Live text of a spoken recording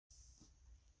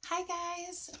Hi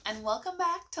guys, and welcome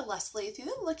back to Leslie Through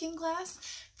the Looking Glass.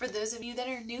 For those of you that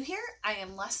are new here, I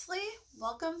am Leslie.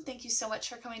 Welcome. Thank you so much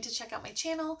for coming to check out my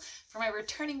channel. For my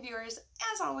returning viewers,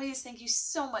 as always, thank you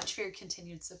so much for your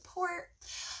continued support.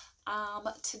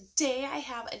 Today I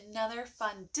have another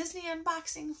fun Disney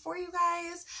unboxing for you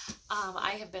guys.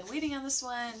 I have been waiting on this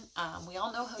one. We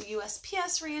all know how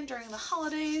USPS ran during the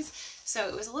holidays, so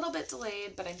it was a little bit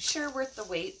delayed, but I'm sure worth the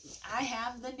wait. I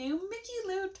have the new Mickey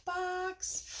Loot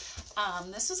box.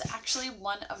 This was actually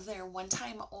one of their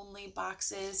one-time only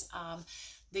boxes.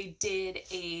 They did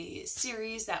a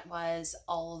series that was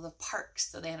all of the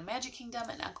parks. So they had a Magic Kingdom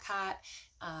and Epcot,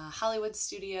 Hollywood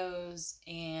Studios,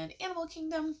 and Animal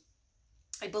Kingdom.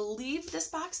 I believe this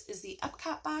box is the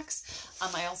Epcot box.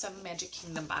 I also have a Magic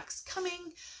Kingdom box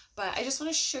coming, but I just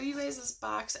want to show you guys this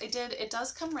box. It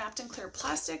does come wrapped in clear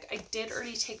plastic. I did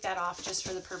already take that off just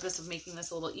for the purpose of making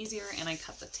this a little easier, and I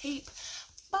cut the tape,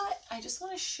 but I just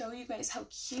want to show you guys how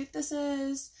cute this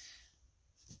is.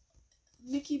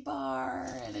 Mickey bar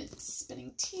and a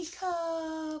spinning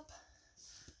teacup.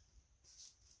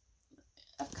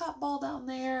 Epcot ball down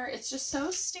there. It's just so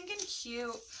stinking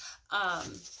cute.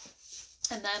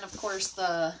 And then, of course,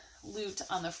 the loot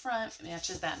on the front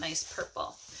matches that nice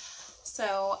purple.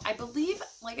 So I believe,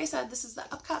 like I said, this is the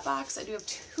Epcot box. I do have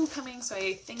two coming, so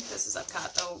I think this is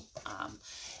Epcot, though.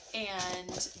 And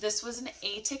this was an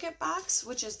A-ticket box,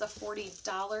 which is the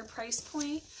 $40 price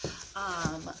point.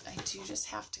 I do just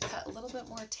have to cut a little bit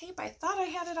more tape. I thought I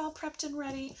had it all prepped and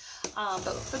ready.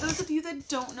 But for those of you that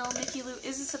don't know, Mickey Loot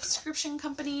is a subscription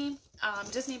company,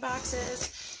 Disney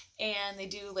boxes, and they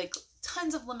do like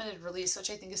tons of limited release, which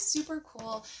I think is super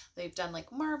cool. They've done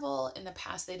like Marvel. In the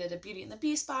past, they did a Beauty and the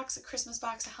Beast box, a Christmas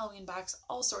box, a Halloween box,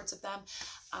 all sorts of them.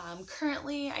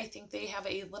 Currently, I think they have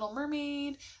a Little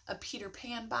Mermaid, a Peter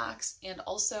Pan box, and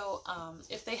also,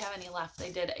 if they have any left, they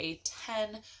did a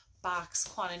 10 box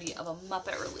quantity of a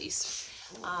Muppet release.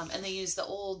 And they use the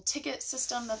old ticket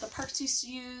system that the parks used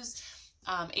to use,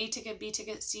 A ticket, B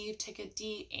ticket, C ticket,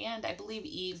 D, and I believe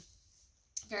E,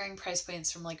 varying price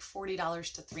points from like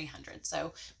 $40 to $300.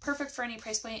 So perfect for any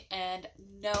price point, and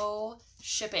no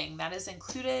shipping. That is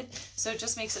included. So it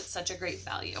just makes it such a great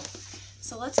value.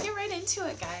 So let's get right into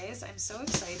it, guys. I'm so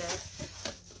excited.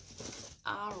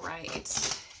 All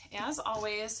right. As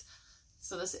always,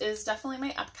 so this is definitely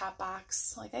my Epcot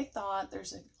box. Like I thought,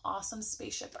 there's an awesome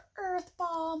Spaceship Earth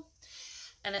ball.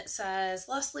 And it says,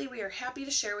 Leslie, we are happy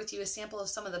to share with you a sample of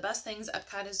some of the best things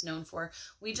Epcot is known for.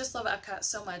 We just love Epcot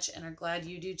so much and are glad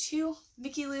you do too.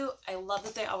 Mickey Loot, I love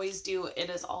that they always do.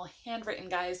 It is all handwritten,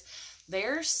 guys.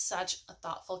 They're such a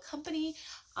thoughtful company.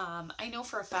 I know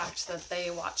for a fact that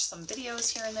they watch some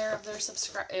videos here and there of their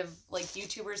like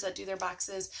YouTubers that do their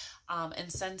boxes,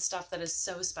 and send stuff that is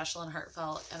so special and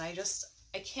heartfelt. And I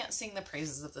can't sing the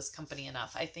praises of this company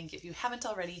enough. I think if you haven't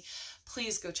already,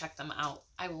 please go check them out.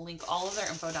 I will link all of their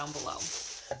info down below.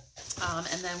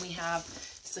 And then we have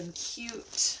some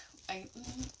cute,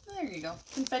 there you go,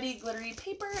 confetti glittery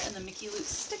paper and the Mickey Loot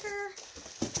sticker.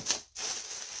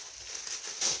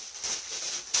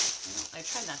 I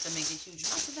tried not to make a huge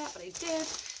mess of that, but I did.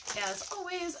 As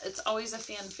always, it's always a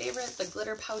fan favorite, the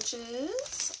glitter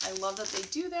pouches. I love that they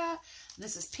do that.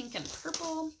 This is pink and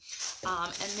purple.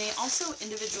 And they also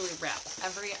individually wrap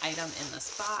every item in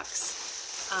this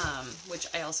box, which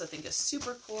I also think is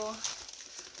super cool.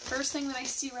 First thing that I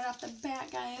see right off the bat,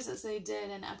 guys, is they did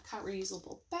an Epcot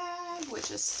reusable bag,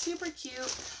 which is super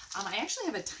cute. I actually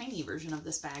have a tiny version of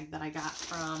this bag that I got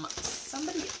from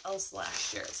somebody else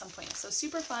last year at some point. So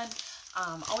super fun.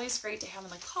 Always great to have in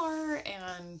the car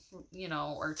and, you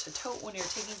know, or to tote when you're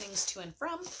taking things to and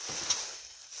from.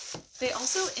 They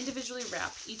also individually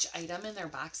wrap each item in their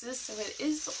boxes, so it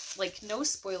is like no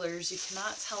spoilers. You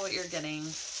cannot tell what you're getting,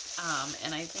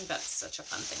 and I think that's such a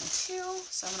fun thing too.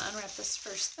 So I'm going to unwrap this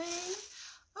first thing.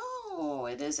 Oh,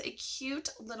 it is a cute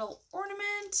little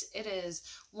ornament. It is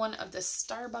one of the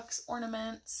Starbucks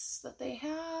ornaments that they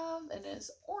have. It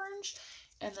is orange,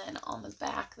 and then on the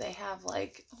back they have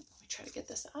like, let me try to get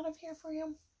this out of here for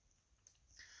you,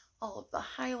 all of the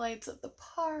highlights of the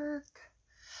park.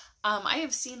 I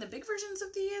have seen the big versions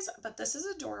of these, but this is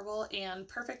adorable and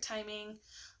perfect timing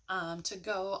to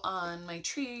go on my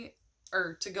tree,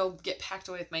 or to go get packed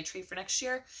away with my tree for next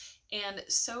year. And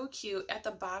so cute. At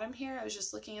the bottom here, I was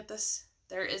just looking at this,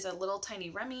 there is a little tiny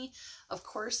Remy. Of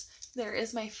course, there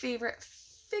is my favorite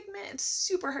Figment. It's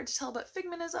super hard to tell, but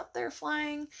Figment is up there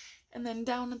flying. And then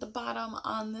down at the bottom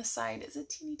on this side is a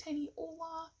teeny tiny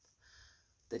Olaf.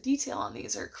 The detail on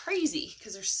these are crazy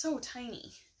because they're so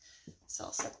tiny. So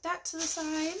I'll set that to the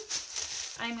side.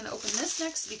 I'm going to open this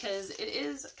next because it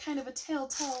is kind of a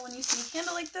telltale when you see a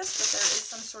handle like this that there is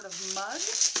some sort of mug.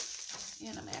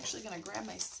 And I'm actually going to grab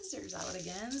my scissors out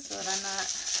again so that I'm not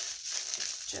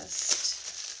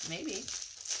just, maybe,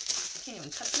 I can't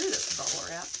even cut through this bubble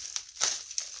wrap.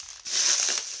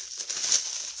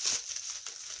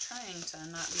 Trying to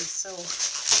not be so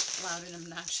loud and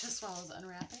obnoxious while I was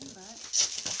unwrapping, but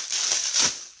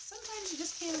sometimes you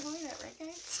just can't avoid it, right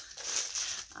guys?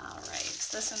 Alright,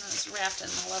 so this one is wrapped in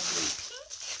the lovely pink.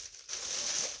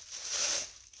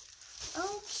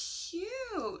 Oh,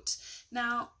 cute!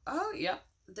 Now, oh, yep,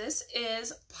 this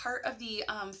is part of the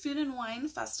Food and Wine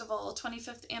Festival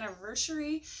 25th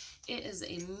anniversary. It is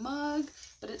a mug,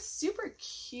 but it's super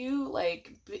cute.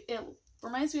 Like, it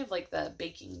reminds me of like the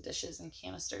baking dishes and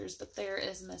canisters, but there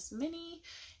is Miss Minnie,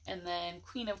 and then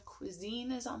Queen of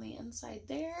Cuisine is on the inside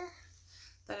there.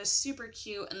 That is super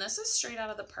cute, and this is straight out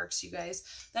of the parks, you guys.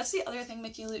 That's the other thing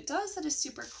Mickey Loot does that is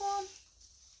super cool,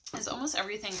 is almost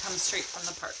everything comes straight from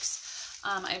the parks.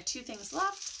 I have 2 things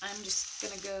left. I'm just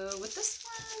going to go with this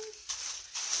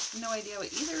one. No idea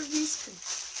what either of these could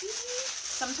be.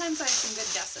 Sometimes I have some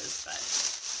good guesses, but...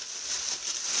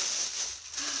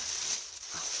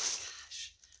 oh my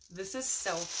gosh. This is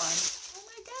so fun. Oh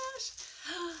my gosh.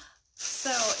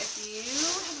 So if you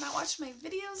have not watched my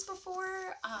videos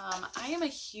before, I am a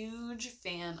huge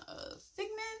fan of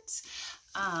Figment.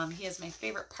 He is my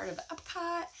favorite part of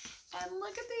Epcot. And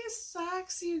look at these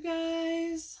socks, you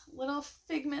guys. Little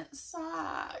Figment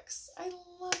socks. I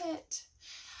love it.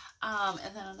 And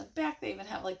then on the back, they even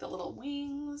have like the little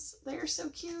wings. They're so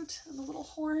cute. And the little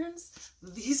horns.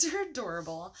 These are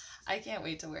adorable. I can't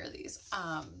wait to wear these.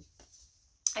 I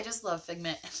just love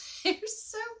Figment. They're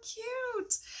so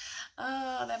cute.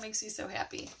 That makes me so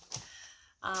happy.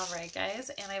 All right, guys.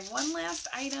 And I have one last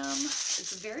item.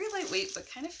 It's very lightweight, but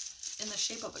kind of in the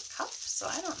shape of a cup. So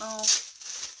I don't know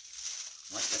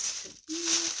what this could be.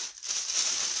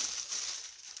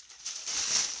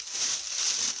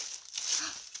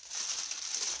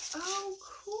 Oh,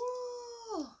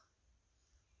 cool.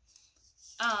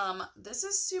 This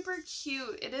is super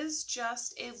cute. It is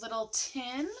just a little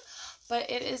tin, but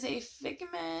it is a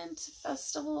Figment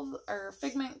festival or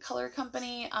Figment color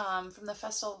company from the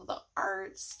Festival of the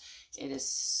Arts. It is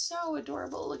so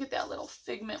adorable. Look at that little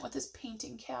Figment with his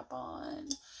painting cap on.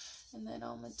 And then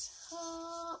on the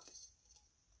top,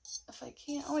 if I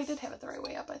can't, oh, I did have it the right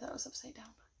way up. I thought it was upside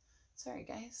down. Sorry,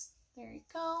 guys. There you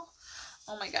go.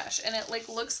 Oh my gosh. And it like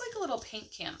looks like a little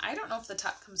paint can. I don't know if the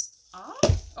top comes off.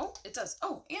 Oh, it does.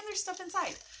 Oh, and there's stuff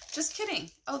inside. Just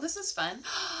kidding. Oh, this is fun.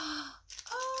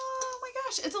 Oh my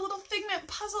gosh. It's a little Figment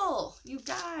puzzle, you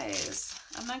guys.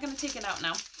 I'm not going to take it out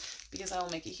now because I will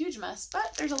make a huge mess,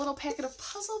 but there's a little packet of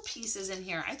puzzle pieces in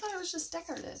here. I thought it was just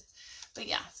decorative. But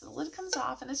yeah, so the lid comes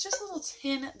off and it's just a little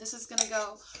tin. This is going to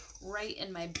go right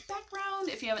in my background.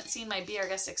 If you haven't seen my Be Our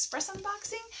Guest Express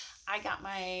unboxing, I got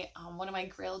my one of my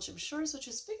Grail Gym Shores, which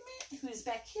is Figment, who is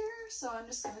back here. So I'm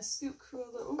just going to scoot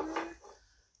Cruella over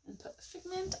and put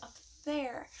Figment up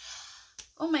there.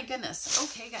 Oh my goodness.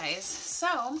 Okay, guys.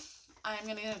 So I'm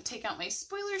going to take out my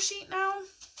spoiler sheet now.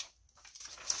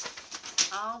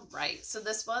 All right, so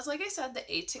this was, like I said, the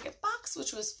 8-ticket box,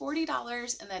 which was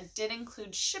 $40, and that did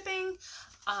include shipping.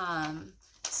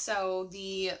 So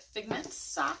the Figment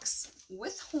socks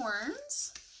with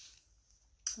horns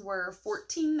were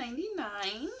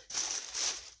 $14.99.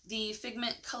 The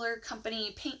Figment Color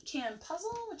Company Paint Can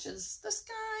Puzzle, which is this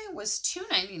guy, was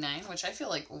 $2.99, which I feel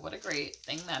like what a great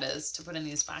thing that is to put in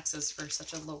these boxes for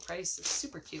such a low price. It's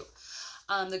super cute.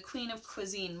 The Queen of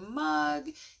Cuisine mug,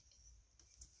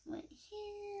 right here.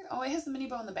 Oh, it has the mini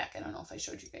bow on the back. I don't know if I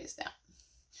showed you guys that.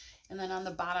 And then on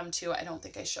the bottom too, I don't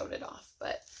think I showed it off,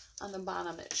 but on the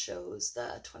bottom it shows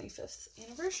the 25th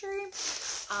anniversary.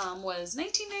 Was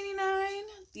 $19.99.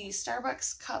 The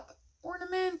Starbucks cup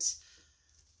ornament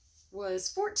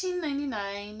was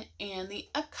 $14.99, and the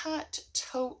Epcot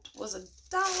tote was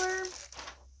 $1,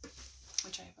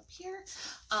 which I have up here,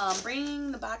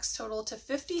 bringing the box total to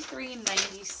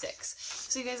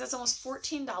 $53.96. So you guys, that's almost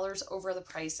 $14 over the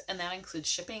price, and that includes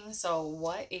shipping. So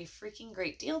what a freaking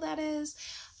great deal that is.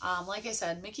 Like I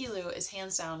said, Mickey Lou is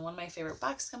hands down one of my favorite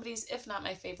box companies, if not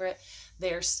my favorite.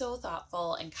 They're so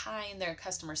thoughtful and kind. Their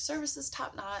customer service is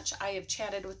top notch. I have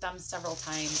chatted with them several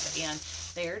times, and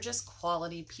they're just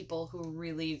quality people who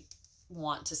really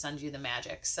want to send you the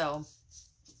magic. So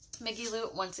Mickey Lou,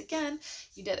 once again,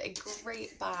 you did a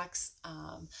great box,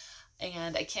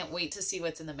 and I can't wait to see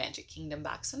what's in the Magic Kingdom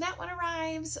box when that one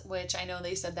arrives, which I know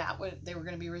they said that they were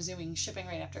going to be resuming shipping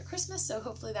right after Christmas, so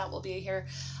hopefully that will be here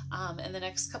in the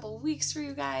next couple of weeks for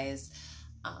you guys.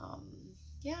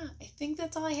 Yeah, I think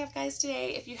that's all I have, guys,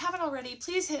 today. If you haven't already,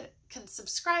 please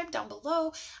subscribe down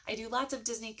below. I do lots of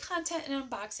Disney content and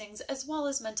unboxings, as well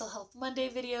as Mental Health Monday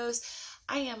videos.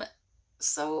 I am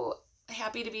so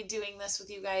happy to be doing this with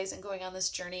you guys and going on this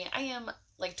journey. I am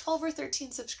like 12 or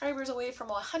 13 subscribers away from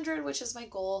 100, which is my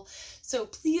goal. So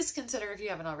please consider, if you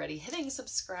haven't already, hitting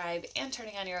subscribe and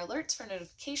turning on your alerts for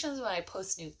notifications when I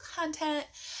post new content.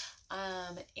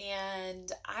 And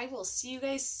I will see you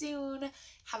guys soon.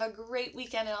 Have a great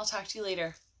weekend, and I'll talk to you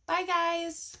later. Bye,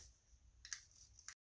 guys.